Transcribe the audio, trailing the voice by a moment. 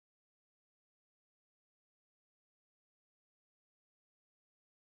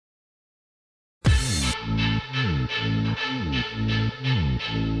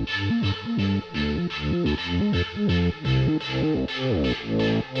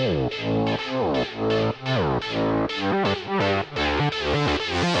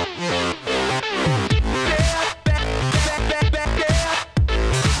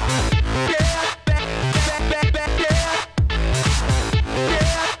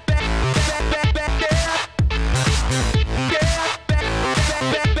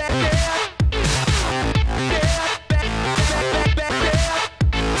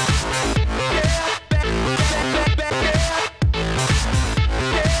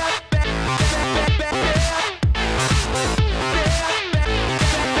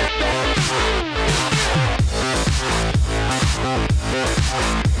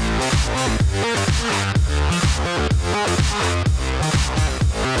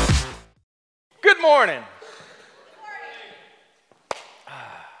Morning.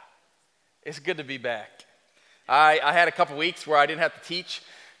 It's good to be back. I had a couple weeks where I didn't have to teach,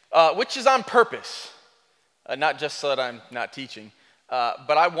 which is on purpose, not just so that I'm not teaching,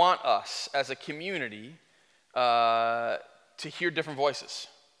 but I want us as a community to hear different voices,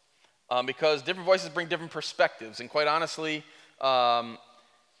 because different voices bring different perspectives, and quite honestly,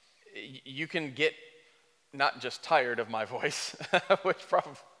 you can get not just tired of my voice, which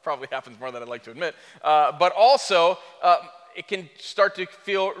probably happens more than I'd like to admit, but also it can start to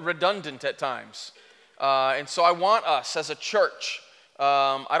feel redundant at times. And so I want us as a church,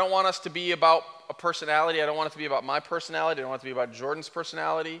 I don't want us to be about a personality. I don't want it to be about my personality. I don't want it to be about Jordan's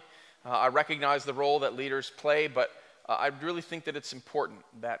personality. I recognize the role that leaders play, but I really think that it's important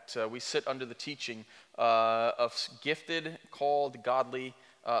that we sit under the teaching of gifted, called, godly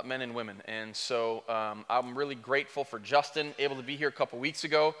men and women. And so I'm really grateful for Justin, able to be here a couple weeks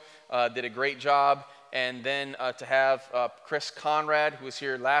ago, did a great job. And then to have Chris Conrad, who was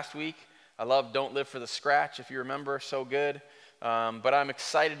here last week. I love Don't Live for the Scratch, if you remember, so good. But I'm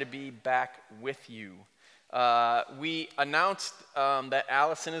excited to be back with you. We announced that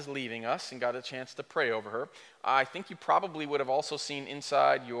Allison is leaving us and got a chance to pray over her. I think you probably would have also seen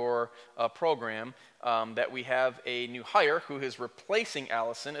inside your program that we have a new hire who is replacing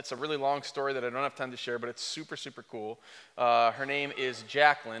Allison. It's a really long story that I don't have time to share, but it's super, super cool. Her name is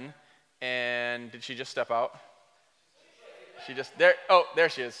Jacqueline, and did she just step out? She just, there, oh, there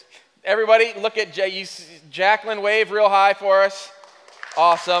she is. Everybody, look at Jacqueline, wave real high for us.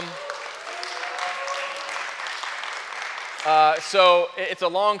 Awesome. So it's a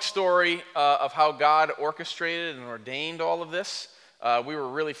long story of how God orchestrated and ordained all of this. We were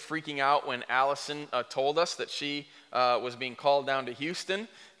really freaking out when Allison told us that she was being called down to Houston.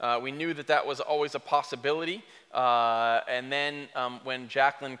 We knew that that was always a possibility. And then when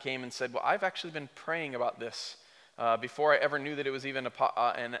Jacqueline came and said, well, I've actually been praying about this before I ever knew that it was even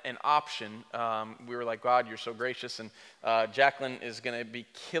an option, we were like, God, you're so gracious. And Jacqueline is going to be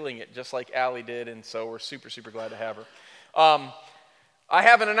killing it just like Allie did. And so we're super, super glad to have her. I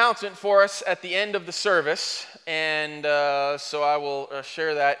have an announcement for us at the end of the service, and so I will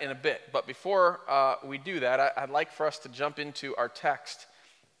share that in a bit. But before we do that, I'd like for us to jump into our text,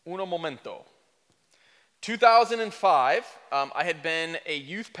 Uno Momento. 2005, I had been a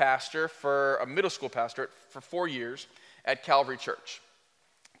youth pastor a middle school pastor for 4 years at Calvary Church.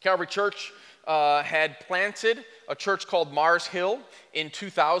 Calvary Church had planted a church called Mars Hill in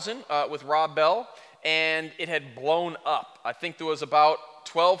 2000 with Rob Bell, and it had blown up. I think there was about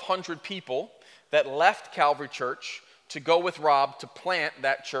 1,200 people that left Calvary Church to go with Rob to plant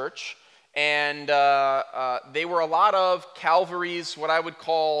that church, and they were a lot of Calvary's what I would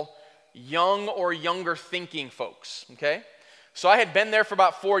call young or younger thinking folks, okay? So I had been there for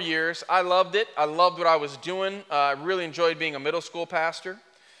about 4 years. I loved it. I loved what I was doing. I really enjoyed being a middle school pastor.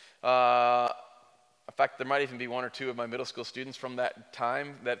 In fact, there might even be one or two of my middle school students from that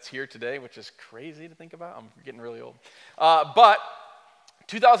time that's here today, which is crazy to think about. I'm getting really old. But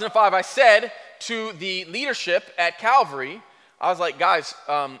 2005, I said to the leadership at Calvary, I was like, guys,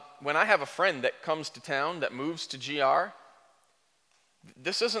 when I have a friend that comes to town, that moves to GR,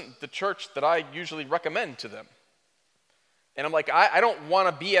 this isn't the church that I usually recommend to them. And I'm like, I don't want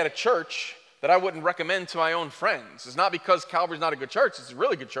to be at a church that I wouldn't recommend to my own friends. It's not because Calvary's not a good church. It's a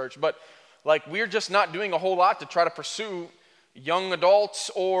really good church, but like we're just not doing a whole lot to try to pursue young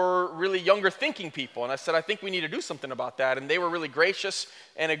adults or really younger thinking people. And I said, I think we need to do something about that. And they were really gracious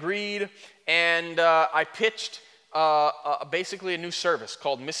and agreed. And I pitched basically a new service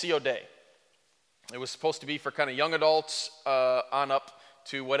called Missio Dei. It was supposed to be for kind of young adults on up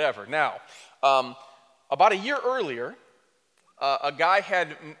to whatever. Now, about a year earlier, a guy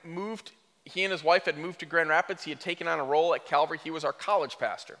had moved, he and his wife had moved to Grand Rapids. He had taken on a role at Calvary. He was our college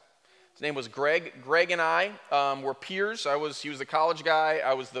pastor. His name was Greg. Greg and I were peers. He was the college guy.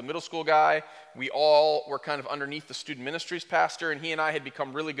 I was the middle school guy. We all were kind of underneath the student ministries pastor, and he and I had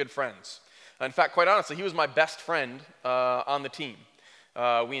become really good friends. In fact, quite honestly, he was my best friend on the team.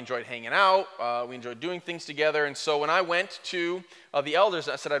 We enjoyed hanging out. We enjoyed doing things together. And so when I went to the elders,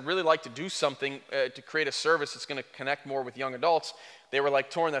 I said, I'd really like to do something to create a service that's going to connect more with young adults. They were like,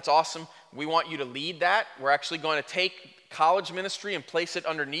 Torrin, that's awesome. We want you to lead that. We're actually going to take college ministry and place it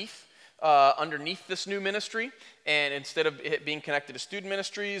underneath this new ministry, and instead of it being connected to student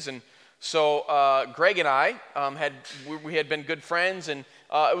ministries. And so Greg and I we had been good friends, and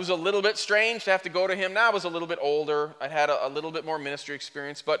it was a little bit strange to have to go to him. Now I was a little bit older. I'd had a little bit more ministry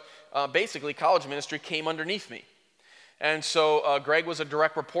experience, but basically college ministry came underneath me. And so Greg was a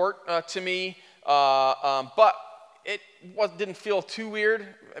direct report to me, but it didn't feel too weird,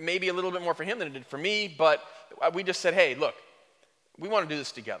 maybe a little bit more for him than it did for me, but we just said, hey, look, we want to do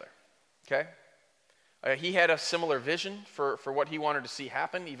this together, okay? He had a similar vision for what he wanted to see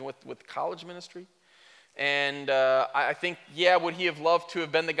happen, even with college ministry. And I think, would he have loved to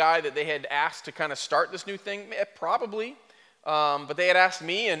have been the guy that they had asked to kind of start this new thing? Probably. But they had asked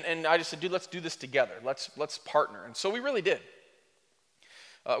me, and I just said, dude, let's do this together. Let's partner. And so we really did.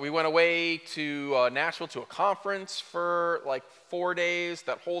 We went away to Nashville to a conference for like 4 days.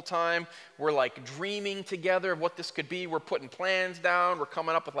 That whole time, we're like dreaming together of what this could be. We're putting plans down. We're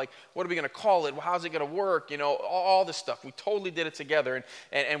coming up with like, what are we going to call it? How's it going to work? You know, all this stuff. We totally did it together.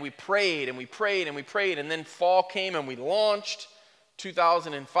 And we prayed and we prayed and we prayed. And then fall came and we launched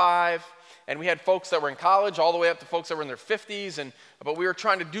 2005. And we had folks that were in college all the way up to folks that were in their 50s. But we were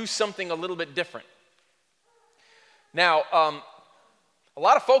trying to do something a little bit different. Now, a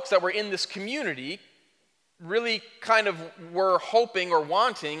lot of folks that were in this community really kind of were hoping or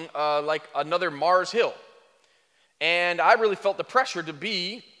wanting like another Mars Hill. And I really felt the pressure to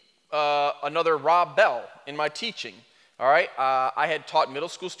be another Rob Bell in my teaching. All right, I had taught middle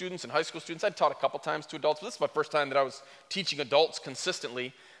school students and high school students. I'd taught a couple times to adults, but this is my first time that I was teaching adults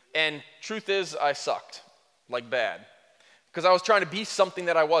consistently. And truth is, I sucked, like bad. Because I was trying to be something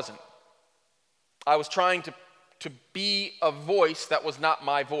that I wasn't. I was trying to be a voice that was not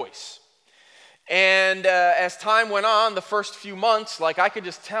my voice. And as time went on, the first few months, like I could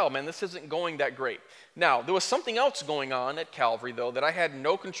just tell, man, this isn't going that great. Now, there was something else going on at Calvary, though, that I had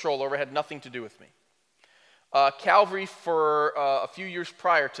no control over, had nothing to do with me. Calvary, for a few years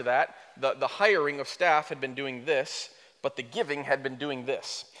prior to that, the hiring of staff had been doing this, but the giving had been doing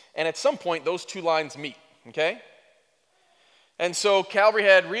this. And at some point, those two lines meet, okay? And so Calvary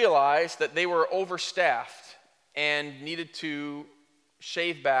had realized that they were overstaffed and needed to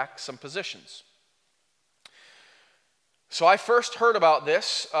shave back some positions. So I first heard about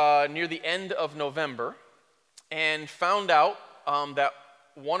this near the end of November and found out that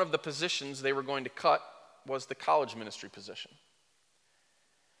one of the positions they were going to cut was the college ministry position.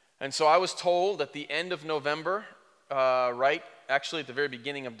 And so I was told at the end of November, actually at the very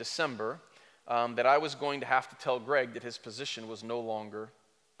beginning of December, that I was going to have to tell Greg that his position was no longer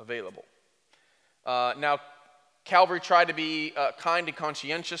available. Now, Calvary tried to be kind and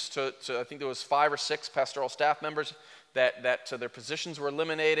conscientious to I think there was 5 or 6 pastoral staff members that their positions were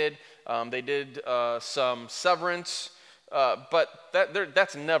eliminated. They did some severance, but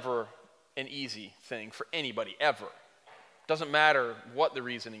that's never an easy thing for anybody, ever. Doesn't matter what the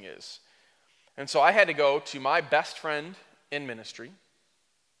reasoning is. And so I had to go to my best friend in ministry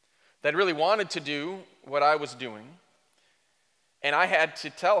that really wanted to do what I was doing, and I had to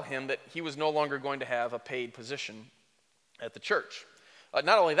tell him that he was no longer going to have a paid position at the church.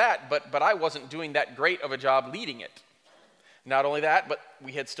 Not only that, but I wasn't doing that great of a job leading it. Not only that, but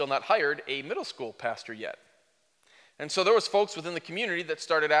we had still not hired a middle school pastor yet. And so there was folks within the community that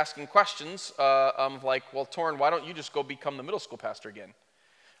started asking questions like, well, Torrin, why don't you just go become the middle school pastor again?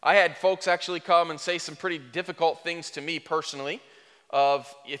 I had folks actually come and say some pretty difficult things to me personally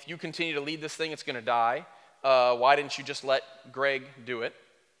of, if you continue to lead this thing, it's going to die. Why didn't you just let Greg do it?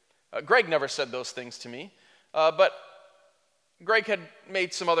 Greg never said those things to me, but Greg had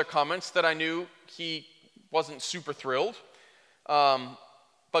made some other comments that I knew he wasn't super thrilled.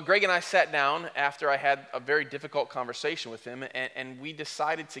 But Greg and I sat down after I had a very difficult conversation with him, and we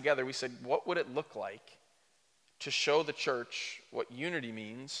decided together, we said, what would it look like to show the church what unity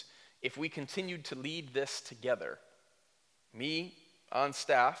means if we continued to lead this together? Me on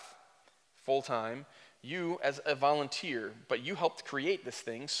staff, full-time, you as a volunteer, but you helped create this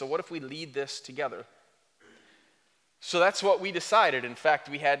thing, so what if we lead this together? So that's what we decided. In fact,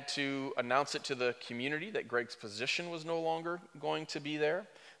 we had to announce it to the community that Greg's position was no longer going to be there.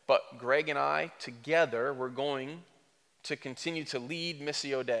 But Greg and I together were going to continue to lead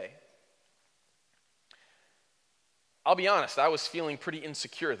Missio Dei. I'll be honest, I was feeling pretty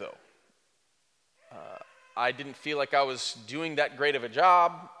insecure though. I didn't feel like I was doing that great of a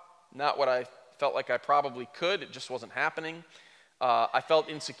job, not what I felt like I probably could. It just wasn't happening. I felt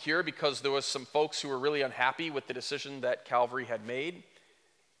insecure because there was some folks who were really unhappy with the decision that Calvary had made.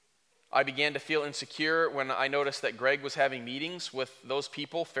 I began to feel insecure when I noticed that Greg was having meetings with those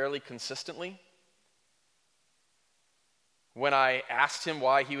people fairly consistently. When I asked him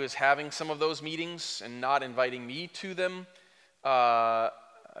why he was having some of those meetings and not inviting me to them, I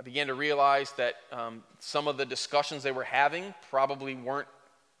began to realize that some of the discussions they were having probably weren't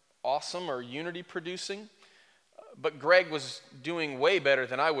awesome or unity producing. But Greg was doing way better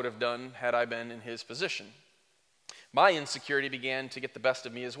than I would have done had I been in his position. My insecurity began to get the best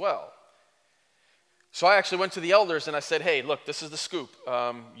of me as well. So I actually went to the elders and I said, hey, look, this is the scoop.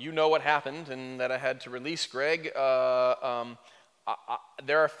 You know what happened and that I had to release Greg. There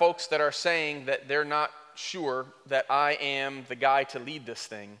are folks that are saying that they're not sure that I am the guy to lead this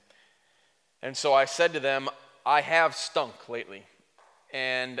thing. And so I said to them, I have stunk lately.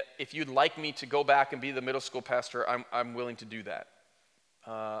 And if you'd like me to go back and be the middle school pastor, I'm willing to do that.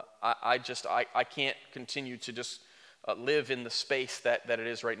 I can't continue to just live in the space that it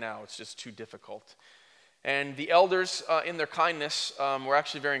is right now. It's just too difficult. And the elders, in their kindness, were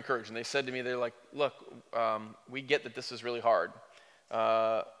actually very encouraging. They said to me, they're like, look, we get that this is really hard.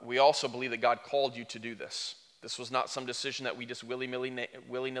 We also believe that God called you to do this. This was not some decision that we just willy-nilly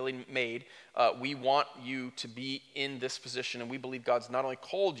made. We want you to be in this position, and we believe God's not only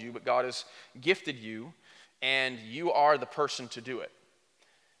called you, but God has gifted you, and you are the person to do it.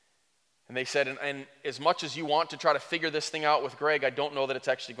 And they said, and as much as you want to try to figure this thing out with Greg, I don't know that it's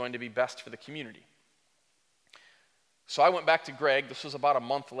actually going to be best for the community. So I went back to Greg. This was about a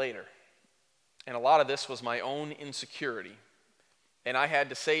month later. And a lot of this was my own insecurity. And I had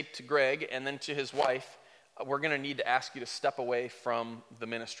to say to Greg and then to his wife, we're going to need to ask you to step away from the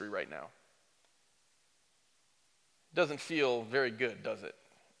ministry right now. Doesn't feel very good, does it?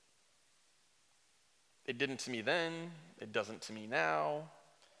 It didn't to me then. It doesn't to me now.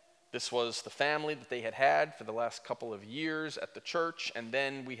 This was the family that they had had for the last couple of years at the church, and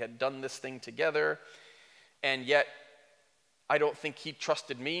then we had done this thing together. And yet, I don't think he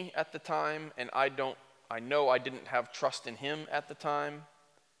trusted me at the time, and I know I didn't have trust in him at the time.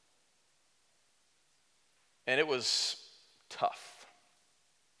 And it was tough.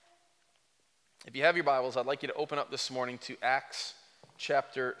 If you have your Bibles, I'd like you to open up this morning to Acts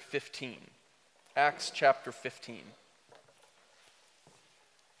chapter 15. Acts chapter 15.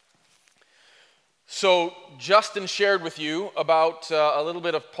 So Justin shared with you about a little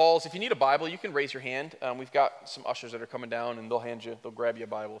bit of Paul's. If you need a Bible, you can raise your hand. We've got some ushers that are coming down, and they'll grab you a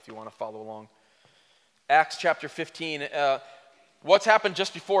Bible if you want to follow along. Acts chapter 15. What's happened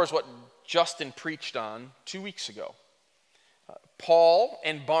just before is what Justin preached on 2 weeks ago. Paul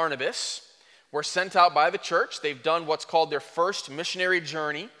and Barnabas were sent out by the church. They've done what's called their first missionary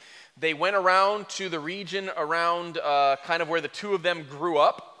journey. They went around to the region around kind of where the two of them grew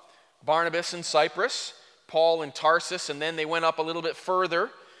up. Barnabas in Cyprus, Paul in Tarsus, and then they went up a little bit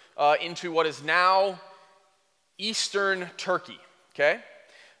further into what is now eastern Turkey, okay?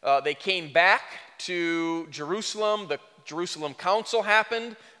 They came back to Jerusalem. The Jerusalem Council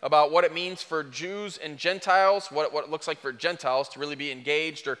happened about what it means for Jews and Gentiles, what it looks like for Gentiles to really be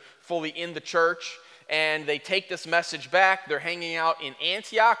engaged or fully in the church. And they take this message back. They're hanging out in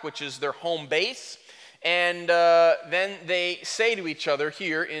Antioch, which is their home base. And then they say to each other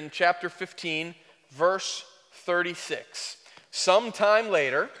here in chapter 15, verse 36. Sometime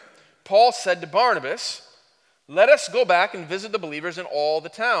later, Paul said to Barnabas, "Let us go back and visit the believers in all the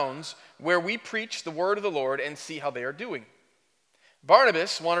towns where we preach the word of the Lord and see how they are doing."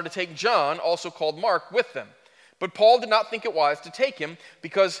 Barnabas wanted to take John, also called Mark, with them. But Paul did not think it wise to take him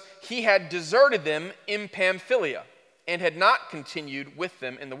because he had deserted them in Pamphylia and had not continued with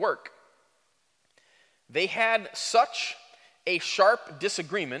them in the work. They had such a sharp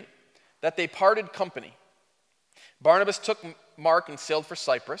disagreement that they parted company. Barnabas took Mark and sailed for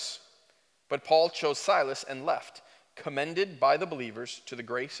Cyprus, but Paul chose Silas and left, commended by the believers to the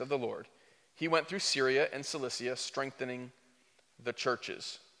grace of the Lord. He went through Syria and Cilicia, strengthening the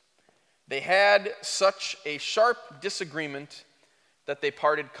churches. They had such a sharp disagreement that they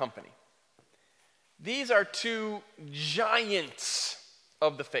parted company. These are two giants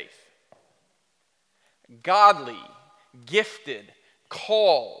of the faith. Godly, gifted,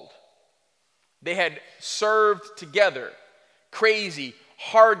 called. They had served together. Crazy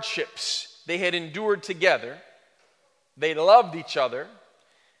hardships they had endured together. They loved each other.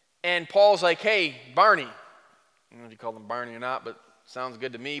 And Paul's like, hey, Barney. I don't know if you call him Barney or not, but sounds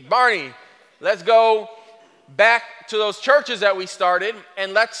good to me. Barney, let's go back to those churches that we started,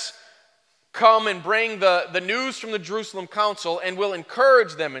 and let's come and bring the news from the Jerusalem council, and we'll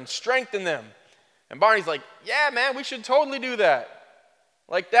encourage them and strengthen them. And Barney's like, yeah, man, we should totally do that.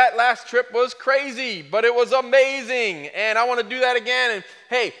 Like, that last trip was crazy, but it was amazing, and I want to do that again. And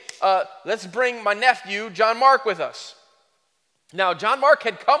hey, let's bring my nephew, John Mark, with us. Now, John Mark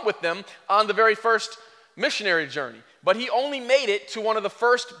had come with them on the very first missionary journey, but he only made it to one of the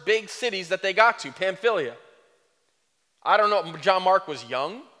first big cities that they got to, Pamphylia. I don't know, John Mark was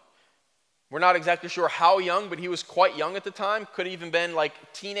young. We're not exactly sure how young, but he was quite young at the time. Could have even been like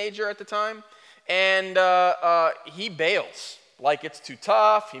a teenager at the time. And he bails. Like, it's too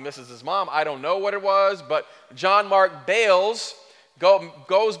tough. He misses his mom. I don't know what it was, but John Mark bails,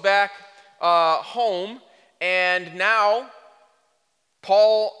 goes back home, and now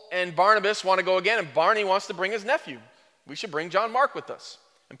Paul and Barnabas want to go again, and Barney wants to bring his nephew. We should bring John Mark with us.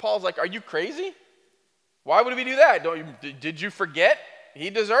 And Paul's like, are you crazy? Why would we do that? Did you forget? He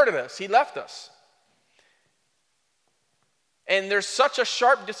deserted us. He left us. And there's such a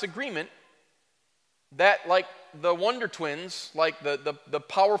sharp disagreement that, like the Wonder Twins, like the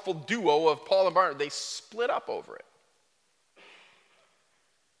powerful duo of Paul and Barnabas, they split up over it.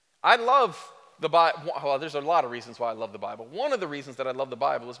 I love the Bible. Well, there's a lot of reasons why I love the Bible. One of the reasons that I love the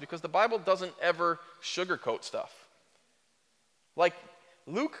Bible is because the Bible doesn't ever sugarcoat stuff. Like,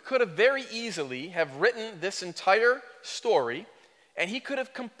 Luke could have very easily have written this entire story, and he could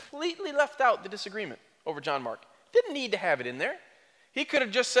have completely left out the disagreement over John Mark. Didn't need to have it in there. He could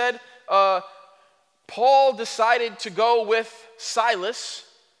have just said, Paul decided to go with Silas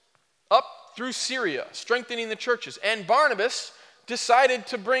up through Syria, strengthening the churches. And Barnabas decided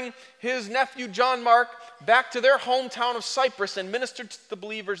to bring his nephew John Mark back to their hometown of Cyprus and minister to the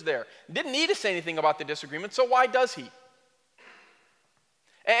believers there. Didn't need to say anything about the disagreement, so why does he?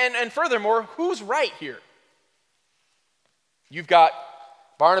 And furthermore, who's right here? You've got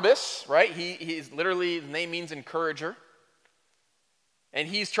Barnabas, right? He's literally, his name means encourager. And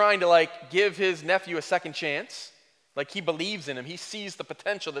he's trying to, like, give his nephew a second chance. Like, he believes in him. He sees the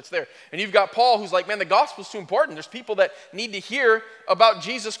potential that's there. And you've got Paul, who's like, man, the gospel's too important. There's people that need to hear about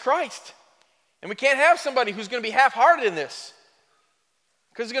Jesus Christ. And we can't have somebody who's going to be half-hearted in this.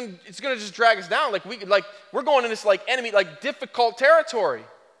 Because it's going to just drag us down. We're going in this, like, enemy, like, difficult territory.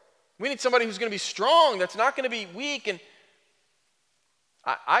 We need somebody who's going to be strong, that's not going to be weak. And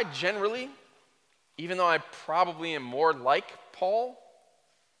I generally, even though I probably am more like Paul,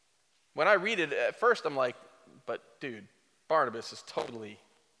 when I read it at first, I'm like, but dude, Barnabas is totally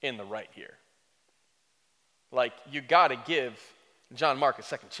in the right here. Like, you got to give John Mark a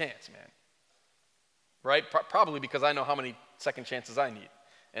second chance, man. Right? Probably because I know how many second chances I need.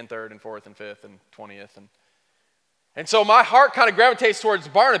 And third and fourth and fifth and 20th. And so my heart kind of gravitates towards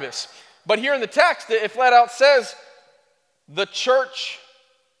Barnabas. But here in the text, it flat out says, the church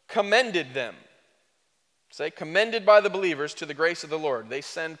commended them. Say, commended by the believers to the grace of the Lord. They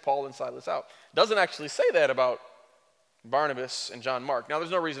send Paul and Silas out. Doesn't actually say that about Barnabas and John Mark. Now,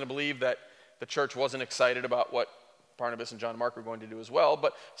 there's no reason to believe that the church wasn't excited about what Barnabas and John Mark were going to do as well.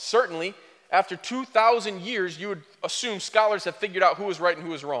 But certainly, after 2,000 years, you would assume scholars have figured out who was right and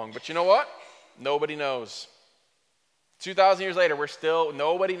who was wrong. But you know what? Nobody knows. 2,000 years later,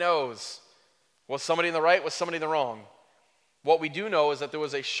 nobody knows. Was somebody in the right? Was somebody in the wrong? What we do know is that there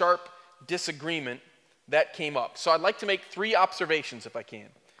was a sharp disagreement that came up. So I'd like to make 3 observations if I can.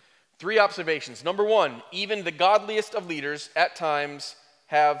 3 observations. Number 1, even the godliest of leaders at times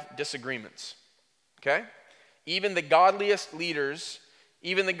have disagreements. Okay? Even the godliest leaders,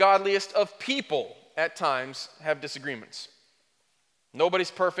 even the godliest of people at times have disagreements.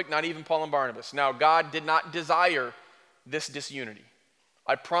 Nobody's perfect, not even Paul and Barnabas. Now, God did not desire this disunity.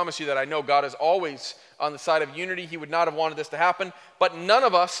 I promise you that I know God is always on the side of unity. He would not have wanted this to happen, but none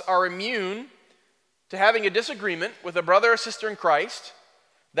of us are immune to having a disagreement with a brother or sister in Christ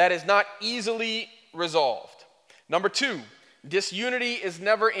that is not easily resolved. Number 2, disunity is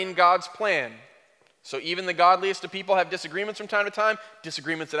never in God's plan. So even the godliest of people have disagreements from time to time,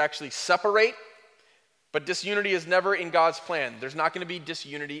 disagreements that actually separate, but disunity is never in God's plan. There's not going to be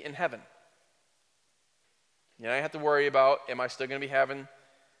disunity in heaven. You know, I have to worry about, am I still going to be having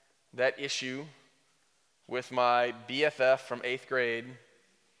that issue with my BFF from 8th grade,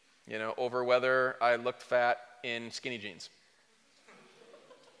 you know, over whether I looked fat in skinny jeans.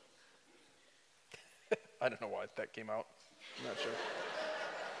 I don't know why that came out. I'm not sure.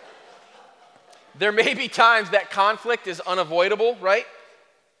 There may be times that conflict is unavoidable, right?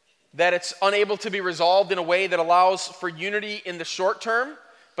 That it's unable to be resolved in a way that allows for unity in the short term,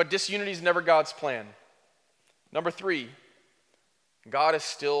 but disunity is never God's plan. Number 3, God is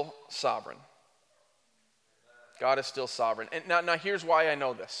still sovereign. God is still sovereign. And now here's why I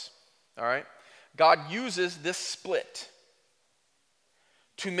know this, all right? God uses this split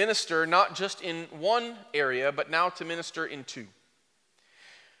to minister not just in one area, but now to minister in two.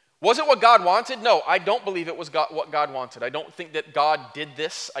 Was it what God wanted? No, I don't believe it was what God wanted. I don't think that God did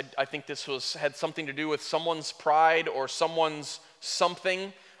this. I think this had something to do with someone's pride or someone's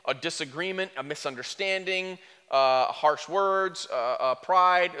something, a disagreement, a misunderstanding, harsh words,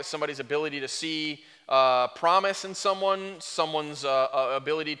 pride, somebody's ability to see promise in someone's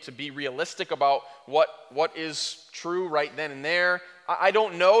ability to be realistic about what is true right then and there. I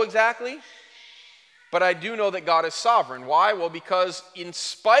don't know exactly, but I do know that God is sovereign. Why? Well, because in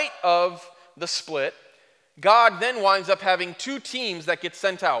spite of the split, God then winds up having two teams that get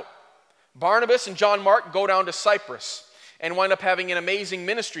sent out. Barnabas and John Mark go down to Cyprus and wind up having an amazing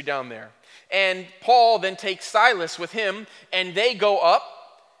ministry down there. And Paul then takes Silas with him, and they go up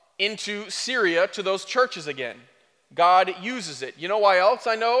into Syria to those churches again. God uses it. You know why else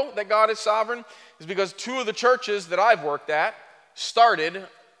I know that God is sovereign? Is because two of the churches that I've worked at started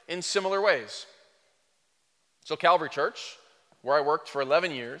in similar ways. So Calvary Church, where I worked for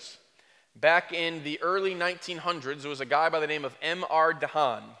 11 years, back in the early 1900s, there was a guy by the name of M.R.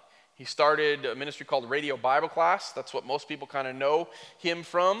 DeHaan. He started a ministry called Radio Bible Class. That's what most people kind of know him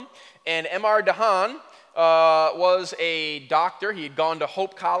from. And M.R. DeHaan was a doctor. He had gone to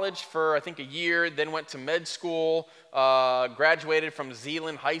Hope College for, I think, a year, then went to med school, graduated from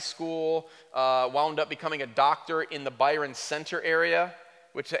Zeeland High School, wound up becoming a doctor in the Byron Center area.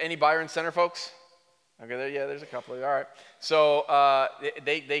 Which, any Byron Center folks? Okay, there's a couple. All right. So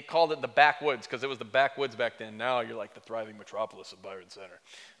they called it the backwoods because it was the backwoods back then. Now you're like the thriving metropolis of Byron Center.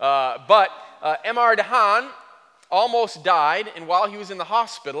 But M.R. DeHaan almost died, and while he was in the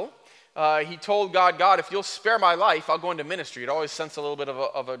hospital, he told God, if you'll spare my life, I'll go into ministry. It always sensed a little bit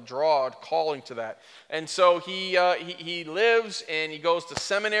of a draw, calling to that. And so he lives, and he goes to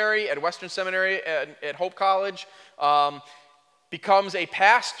seminary at Western Seminary at Hope College, becomes a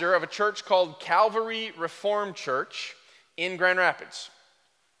pastor of a church called Calvary Reformed Church in Grand Rapids.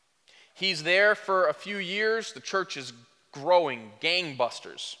 He's there for a few years. The church is growing,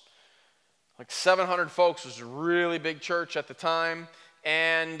 gangbusters. Like 700 folks, was a really big church at the time.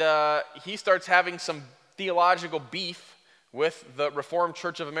 And he starts having some theological beef with the Reformed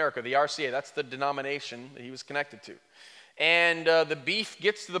Church of America, the RCA. That's the denomination that he was connected to. And the beef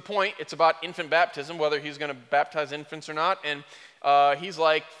gets to the point, it's about infant baptism, whether he's going to baptize infants or not. And he's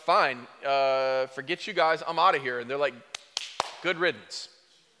like, fine, forget you guys, I'm out of here. And they're like, good riddance.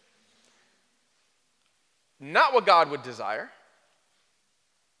 Not what God would desire.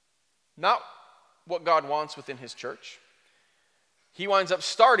 Not what God wants within his church. He winds up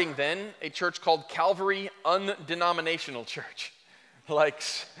starting then a church called Calvary Undenominational Church. Like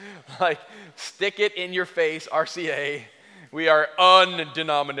stick it in your face, RCA. We are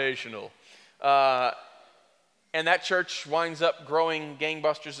undenominational. And that church winds up growing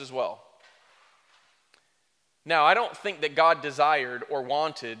gangbusters as well. Now, I don't think that God desired or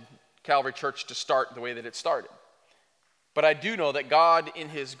wanted Calvary Church to start the way that it started. But I do know that God, in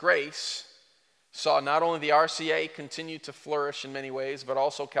his grace, saw not only the RCA continue to flourish in many ways, but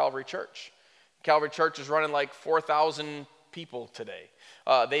also Calvary Church. Calvary Church is running like 4,000 people today.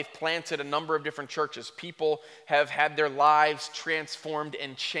 They've planted a number of different churches. People have had their lives transformed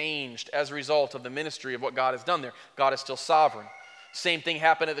and changed as a result of the ministry of what God has done there. God is still sovereign. Same thing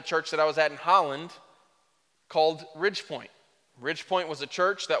happened at the church that I was at in Holland called Ridge Point. Ridge Point was a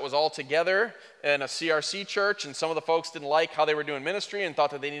church that was all together in a CRC church, and some of the folks didn't like how they were doing ministry and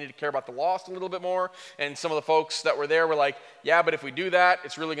thought that they needed to care about the lost a little bit more. And some of the folks that were there were like, yeah, but if we do that,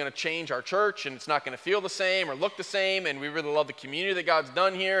 it's really going to change our church, and it's not going to feel the same or look the same, and we really love the community that God's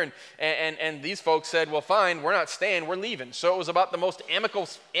done here. And these folks said, well, fine, we're not staying, we're leaving. So it was about the most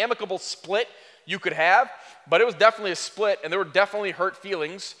amicable split you could have, but it was definitely a split, and there were definitely hurt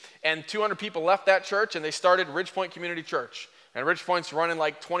feelings, and 200 people left that church, and they started Ridge Point Community Church. And Ridge Point's running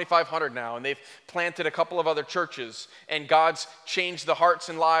like 2,500 now, and they've planted a couple of other churches, and God's changed the hearts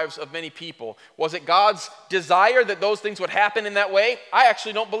and lives of many people. Was it God's desire that those things would happen in that way? I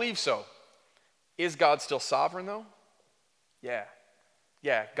actually don't believe so. Is God still sovereign, though?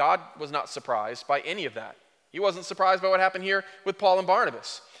 Yeah, God was not surprised by any of that. He wasn't surprised by what happened here with Paul and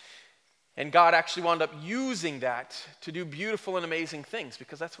Barnabas. And God actually wound up using that to do beautiful and amazing things,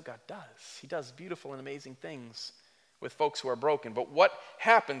 because that's what God does. He does beautiful and amazing things with folks who are broken. But what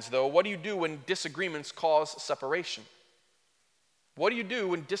happens, though? What do you do when disagreements cause separation? What do you do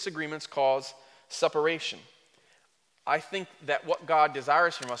when disagreements cause separation? I think that what God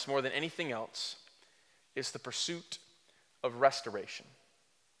desires from us more than anything else is the pursuit of restoration.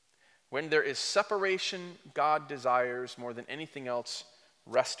 When there is separation, God desires more than anything else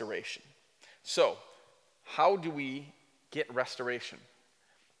restoration. So, how do we get restoration?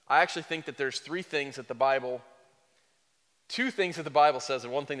 I actually think that there's two things that the Bible says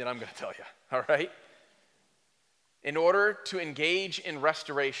and one thing that I'm going to tell you, all right? In order to engage in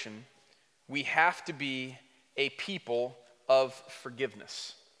restoration, we have to be a people of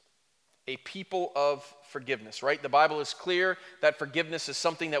forgiveness. A people of forgiveness, right? The Bible is clear that forgiveness is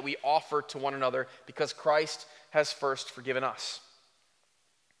something that we offer to one another because Christ has first forgiven us.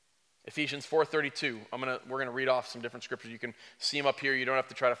 Ephesians 4:32. We're gonna read off some different scriptures. You can see them up here. You don't have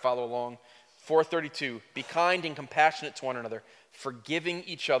to try to follow along. 4:32. Be kind and compassionate to one another, forgiving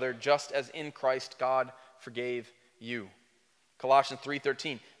each other just as in Christ God forgave you. Colossians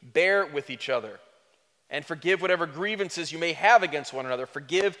 3:13. Bear with each other and forgive whatever grievances you may have against one another.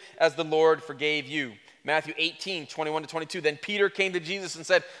 Forgive as the Lord forgave you. Matthew 18:21-22. Then Peter came to Jesus and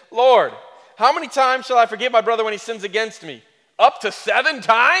said, Lord, how many times shall I forgive my brother when he sins against me? Up to 7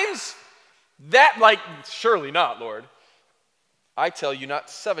 times? Surely not, Lord. I tell you, not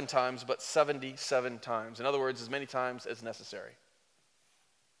 7 times, but 77 times. In other words, as many times as necessary.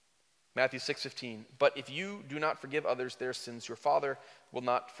 Matthew 6:15. But if you do not forgive others their sins, your Father will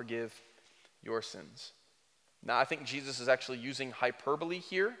not forgive your sins. Now, I think Jesus is actually using hyperbole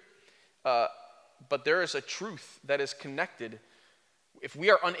here, but there is a truth that is connected. If we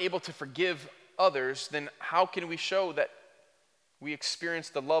are unable to forgive others, then how can we show that we experience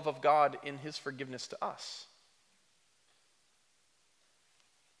the love of God in his forgiveness to us?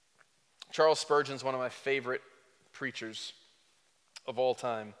 Charles Spurgeon is one of my favorite preachers of all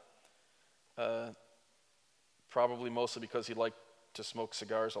time, probably mostly because he liked to smoke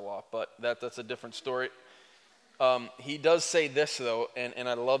cigars a lot, but that's a different story. He does say this, though, and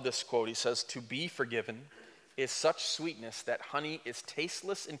I love this quote. He says, to be forgiven is such sweetness that honey is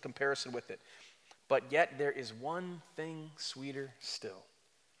tasteless in comparison with it. But yet there is one thing sweeter still,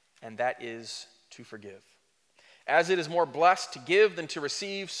 and that is to forgive. As it is more blessed to give than to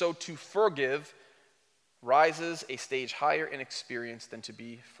receive, so to forgive rises a stage higher in experience than to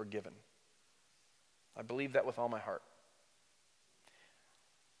be forgiven. I believe that with all my heart.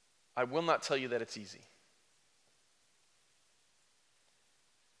 I will not tell you that it's easy.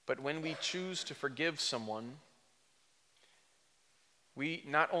 But when we choose to forgive someone, we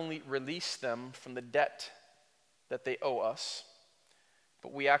not only release them from the debt that they owe us,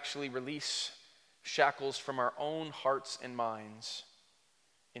 but we actually release shackles from our own hearts and minds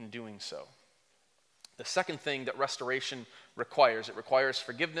in doing so. The second thing that restoration requires, it requires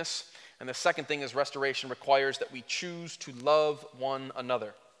forgiveness, and the second thing is restoration requires that we choose to love one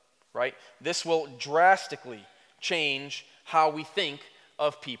another, right? This will drastically change how we think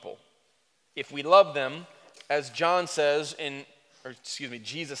of people. If we love them, as Jesus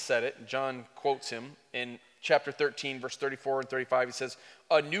said it, John quotes him in chapter 13, verse 34 and 35, he says,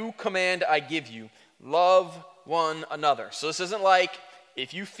 a new command I give you, love one another. So this isn't like,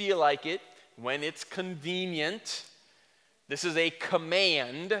 if you feel like it, when it's convenient. This is a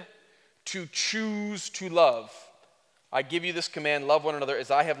command to choose to love. I give you this command, love one another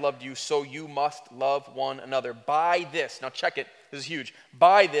as I have loved you, so you must love one another. By this, now check it, this is huge.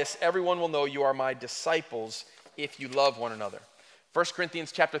 By this, everyone will know you are my disciples if you love one another. 1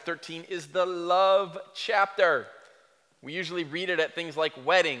 Corinthians chapter 13 is the love chapter. We usually read it at things like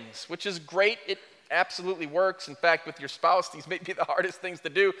weddings, which is great. It absolutely works. In fact, with your spouse, these may be the hardest things to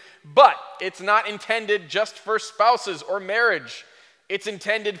do. But it's not intended just for spouses or marriage. It's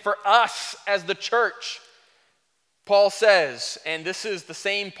intended for us as the church. Paul says, and this is the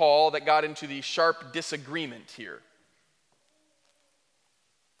same Paul that got into the sharp disagreement here.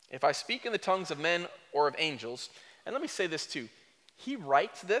 If I speak in the tongues of men or of angels, and let me say this too, he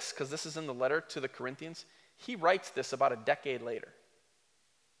writes this, because this is in the letter to the Corinthians, he writes this about a decade later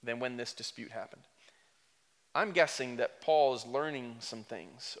than when this dispute happened. I'm guessing that Paul is learning some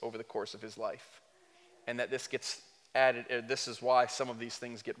things over the course of his life, and that this gets added, this is why some of these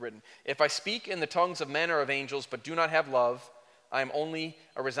things get written. If I speak in the tongues of men or of angels, but do not have love, I am only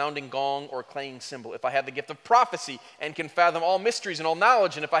a resounding gong or a clanging cymbal. If I have the gift of prophecy and can fathom all mysteries and all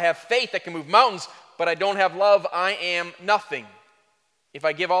knowledge, and if I have faith that can move mountains, but I don't have love, I am nothing. If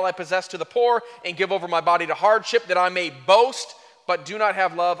I give all I possess to the poor and give over my body to hardship that I may boast, but do not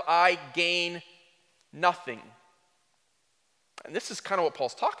have love, I gain nothing. And this is kind of what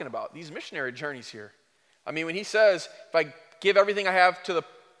Paul's talking about, these missionary journeys here. I mean, when he says, if I give everything I have to the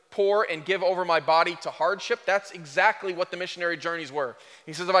poor and give over my body to hardship, that's exactly what the missionary journeys were.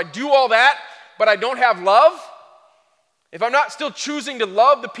 He says, if I do all that, but I don't have love, if I'm not still choosing to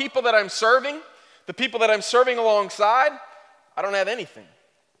love the people that I'm serving alongside, I don't have anything.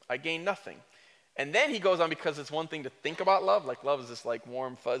 I gain nothing. And then he goes on, because it's one thing to think about love. Like love is this like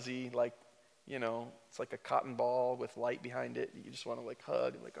warm, fuzzy, like, it's like a cotton ball with light behind it. You just want to like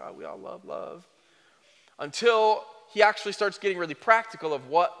hug and like, oh, we all love love. Until he actually starts getting really practical of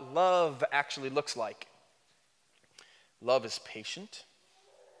what love actually looks like. Love is patient.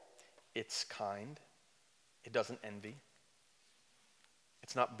 It's kind. It doesn't envy.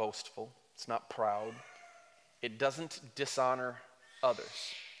 It's not boastful. It's not proud. It doesn't dishonor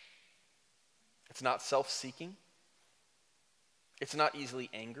others. It's not self-seeking. It's not easily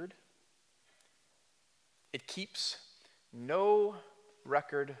angered. It keeps no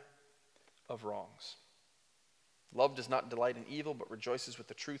record of wrongs. Love does not delight in evil, but rejoices with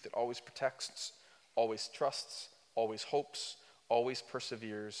the truth. It always protects, always trusts, always hopes, always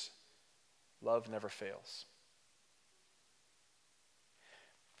perseveres. Love never fails.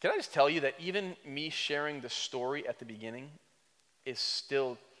 Can I just tell you that even me sharing the story at the beginning is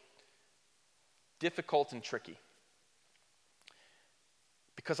still difficult and tricky?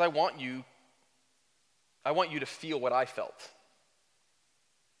 Because I want you to feel what I felt.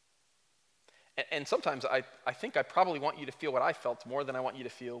 And sometimes I think I probably want you to feel what I felt more than I want you to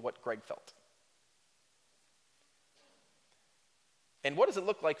feel what Greg felt. And what does it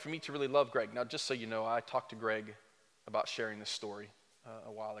look like for me to really love Greg? Now, just so you know, I talked to Greg about sharing this story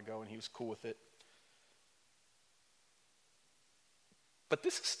a while ago, and he was cool with it. But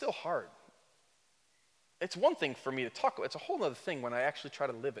this is still hard. It's one thing for me to talk about. It's a whole other thing when I actually try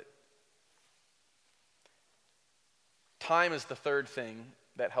to live it. Time is the third thing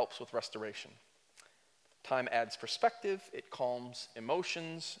that helps with restoration. Time adds perspective. It calms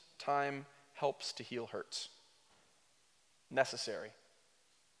emotions. Time helps to heal hurts. Necessary.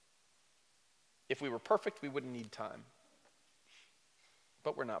 If we were perfect, we wouldn't need time.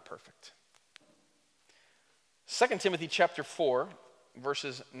 But we're not perfect. 2 Timothy chapter 4,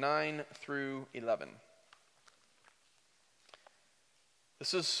 verses 9 through 11.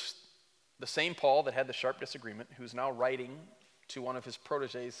 This is the same Paul that had the sharp disagreement, who's now writing to one of his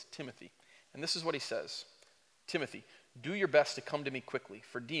proteges, Timothy. And this is what he says. Timothy, do your best to come to me quickly,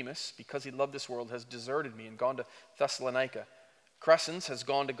 for Demas, because he loved this world, has deserted me and gone to Thessalonica. Crescens has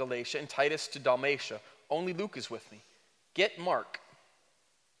gone to Galatia, and Titus to Dalmatia. Only Luke is with me. Get Mark.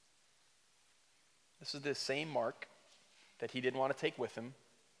 This is the same Mark that he didn't want to take with him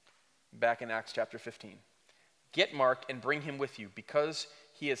back in Acts chapter 15. Get Mark and bring him with you, because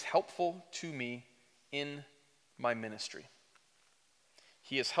he is helpful to me in my ministry.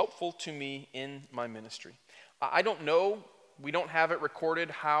 He is helpful to me in my ministry. I don't know, we don't have it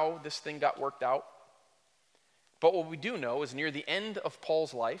recorded how this thing got worked out. But what we do know is near the end of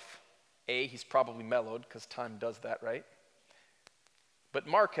Paul's life, he's probably mellowed, because time does that, right? But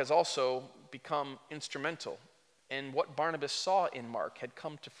Mark has also become instrumental, and what Barnabas saw in Mark had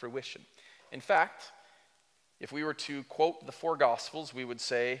come to fruition. In fact, if we were to quote the four Gospels, we would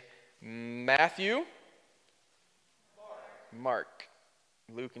say Matthew, Mark,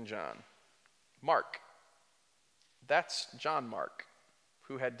 Luke, and John. Mark, that's John Mark,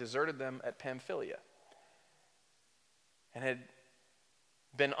 who had deserted them at Pamphylia and had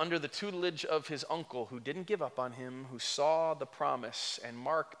been under the tutelage of his uncle, who didn't give up on him, who saw the promise, and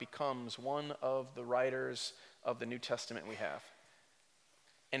Mark becomes one of the writers of the New Testament we have.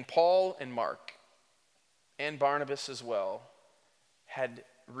 And Paul and Mark, and Barnabas as well, had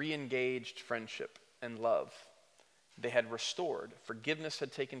re-engaged friendship and love. They had restored. Forgiveness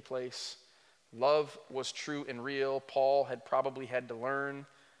had taken place. Love was true and real. Paul had probably had to learn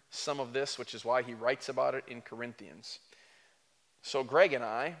some of this, which is why he writes about it in Corinthians. So Greg and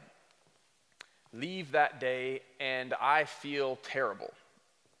I leave that day, and I feel terrible,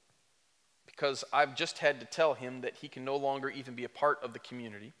 because I've just had to tell him that he can no longer even be a part of the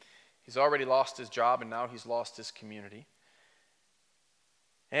community. He's already lost his job, and now he's lost his community.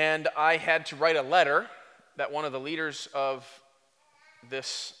 And I had to write a letter that one of the leaders of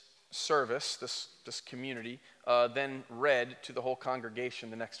this service, this community, then read to the whole congregation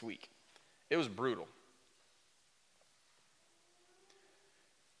the next week. It was brutal.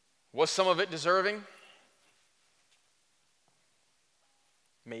 Was some of it deserving?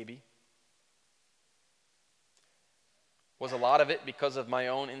 Maybe. Was a lot of it because of my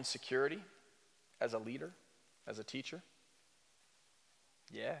own insecurity as a leader, as a teacher?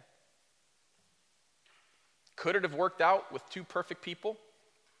 Yeah. Could it have worked out with two perfect people?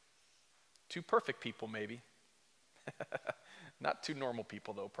 Two perfect people, maybe. Not two normal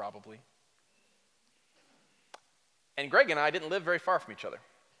people, though, probably. And Greg and I didn't live very far from each other.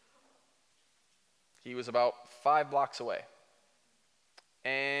 He was about 5 blocks away.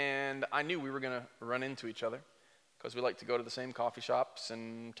 And I knew we were going to run into each other, because we like to go to the same coffee shops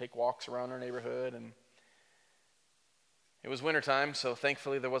and take walks around our neighborhood. And it was wintertime, so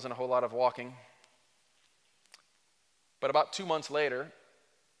thankfully there wasn't a whole lot of walking. But about 2 months later,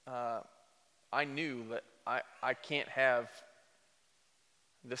 I knew that I can't have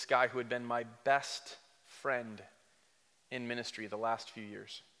this guy who had been my best friend in ministry the last few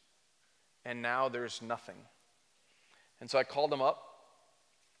years. And now there's nothing. And so I called him up,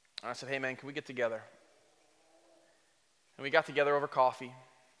 and I said, hey man, can we get together? And we got together over coffee,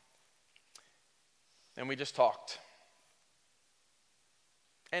 and we just talked.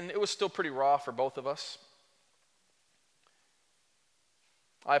 And it was still pretty raw for both of us.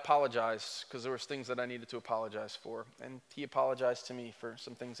 I apologized because there was things that I needed to apologize for, and he apologized to me for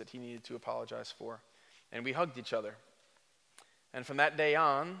some things that he needed to apologize for. And we hugged each other. And from that day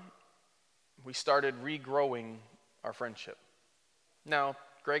on, we started regrowing our friendship. Now,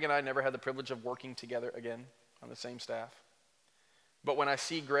 Greg and I never had the privilege of working together again on the same staff. But when I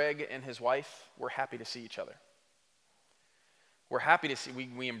see Greg and his wife, we're happy to see each other. We're happy to see,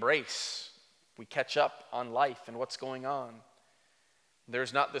 we embrace, we catch up on life and what's going on.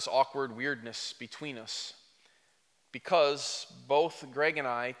 There's not this awkward weirdness between us because both Greg and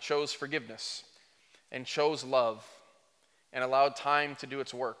I chose forgiveness and chose love and allowed time to do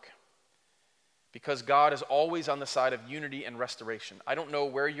its work. Because God is always on the side of unity and restoration. I don't know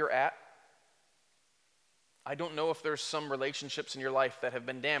where you're at. I don't know if there's some relationships in your life that have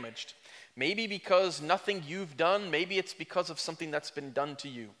been damaged. Maybe because nothing you've done, maybe it's because of something that's been done to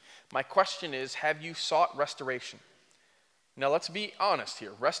you. My question is, have you sought restoration? Now let's be honest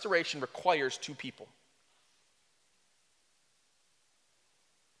here. Restoration requires two people.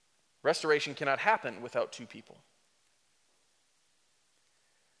 Restoration cannot happen without two people.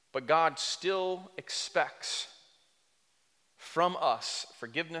 But God still expects from us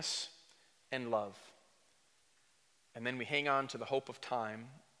forgiveness and love. And then we hang on to the hope of time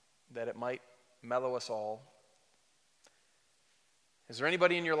that it might mellow us all. Is there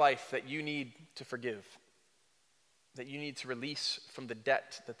anybody in your life that you need to forgive? That you need to release from the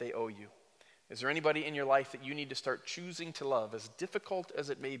debt that they owe you? Is there anybody in your life that you need to start choosing to love, as difficult as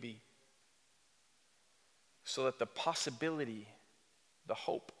it may be, so that the possibility, the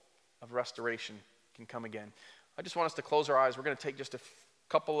hope of restoration can come again? I just want us to close our eyes. We're going to take just a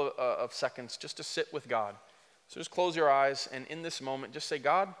couple of seconds just to sit with God. So just close your eyes, and in this moment, just say,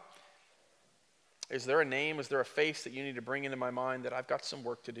 God, is there a name, is there a face that you need to bring into my mind that I've got some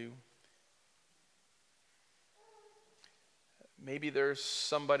work to do? Maybe there's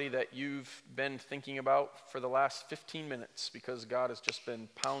somebody that you've been thinking about for the last 15 minutes because God has just been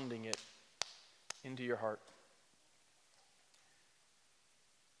pounding it into your heart.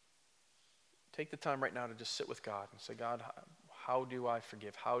 Take the time right now to just sit with God and say, God, how do I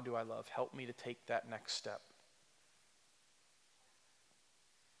forgive? How do I love? Help me to take that next step.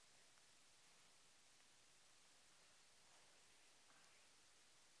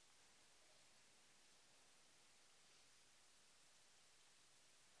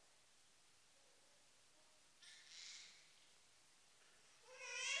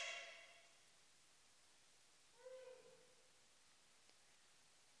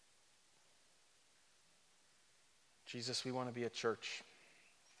 Jesus, we want to be a church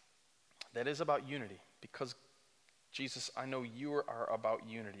that is about unity because, Jesus, I know you are about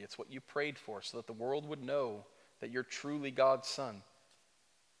unity. It's what you prayed for so that the world would know that you're truly God's Son.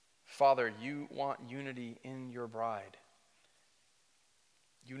 Father, you want unity in your bride.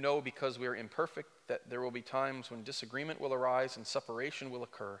 You know because we are imperfect that there will be times when disagreement will arise and separation will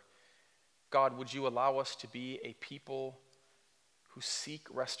occur. God, would you allow us to be a people who seek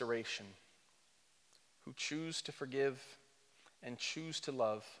restoration, who choose to forgive and choose to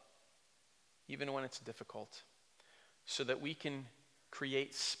love, even when it's difficult, so that we can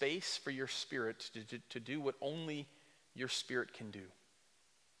create space for your Spirit to do what only your Spirit can do.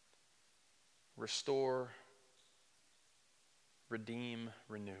 Restore, redeem,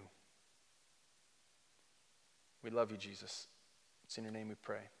 renew. We love you, Jesus. It's in your name we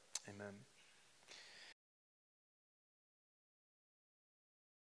pray. Amen.